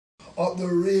of the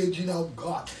raging of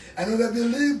God. And when I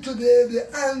believe today the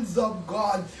hands of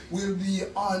God will be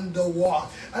on the war.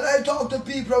 And I talk to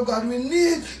people of God, we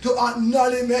need to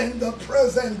acknowledge the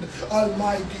present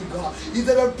Almighty God. He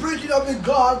said the preaching of the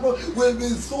gospel will be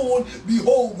soon be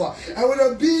over. And when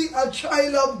you be a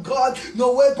child of God,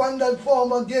 no weapon that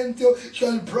form against you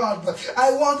shall prosper.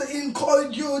 I want to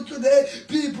encourage you today,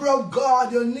 people of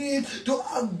God, you need to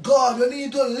ask God, you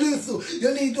need to listen,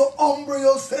 you need to humble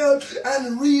yourself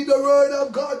and read the word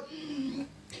of God.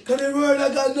 Because the word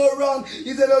of God no wrong.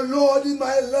 He said, the Lord is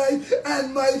my life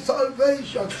and my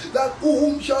salvation. That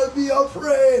whom shall be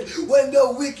afraid when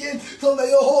the wicked, some of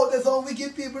you hold some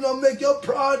wicked people don't make you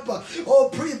proud, but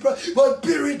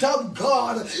Spirit of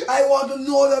God, I want to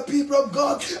know the people of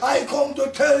God. I come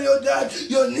to tell you that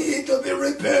you need to be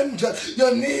repentant.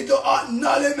 You need to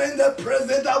acknowledge the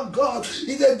presence of God.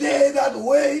 In the day that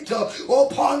wait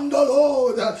upon the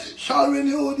Lord shall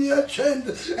renew their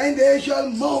strength, and they shall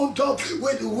mount up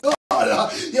with God.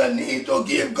 You need to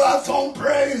give God some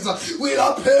praise with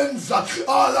a pens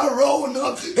all around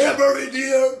every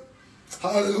day.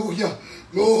 Hallelujah.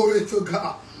 Glory to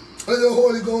God. Let the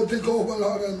Holy Ghost take over,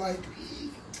 Lord Almighty.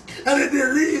 And I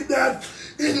believe that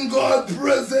in God's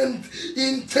presence,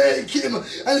 in take him,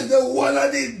 and the one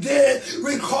of the dead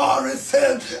recall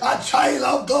himself a child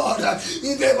of God.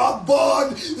 He never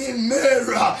born in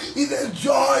Mary. He's a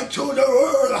joy to the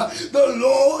world. The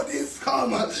Lord is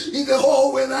come. He's the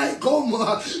whole when I come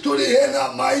to the end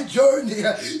of my journey.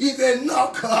 He's a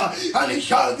knocker, and it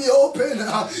shall be open.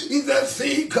 He's a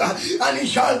seeker, and it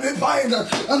shall be found.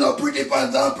 And a pretty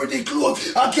pants and pretty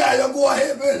clothes, I can't go to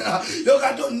heaven. You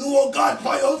got to know God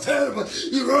for yourself.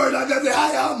 The word of God,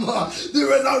 I am the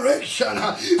resurrection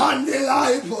and the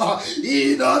life.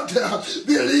 He not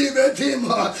believeth him.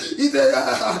 He said,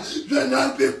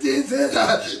 John 15 said,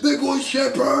 the good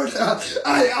shepherd,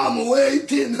 I am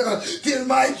waiting till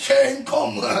my chain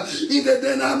come. He said,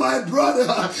 then I'm my brother.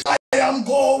 I am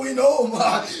going home.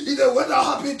 He said, what a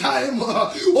happy time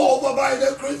over by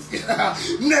the Christian.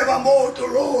 Never more to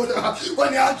road.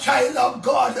 When you're a child of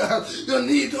God, you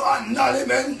need to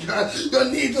acknowledge. You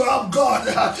need to have God.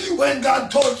 When God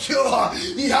touch you,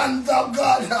 the hands of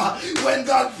God. When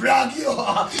God flag you,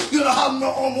 you don't have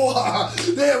no more.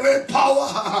 There will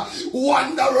power,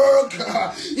 wonder work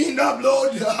in the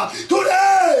blood.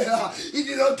 Today, it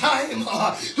is a time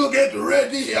to get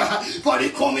ready for the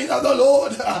coming of the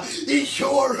Lord. He's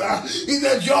sure. He's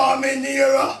a journey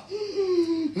nearer.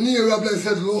 Nearer,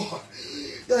 blessed Lord.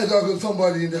 There's talking to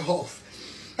somebody in the house.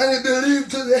 And he believed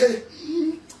today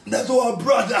that our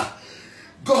brother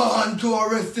gone to a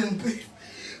resting peace.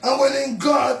 And when in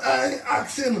God I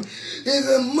asked him, he's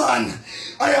a man,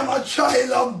 I am a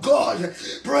child of God,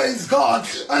 praise God,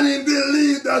 and he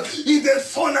believed that he's the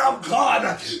Son of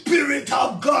God, Spirit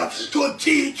of God, to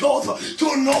teach us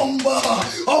to number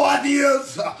our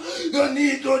days. You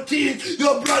need to teach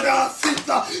your brother and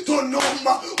sister to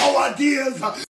number our days.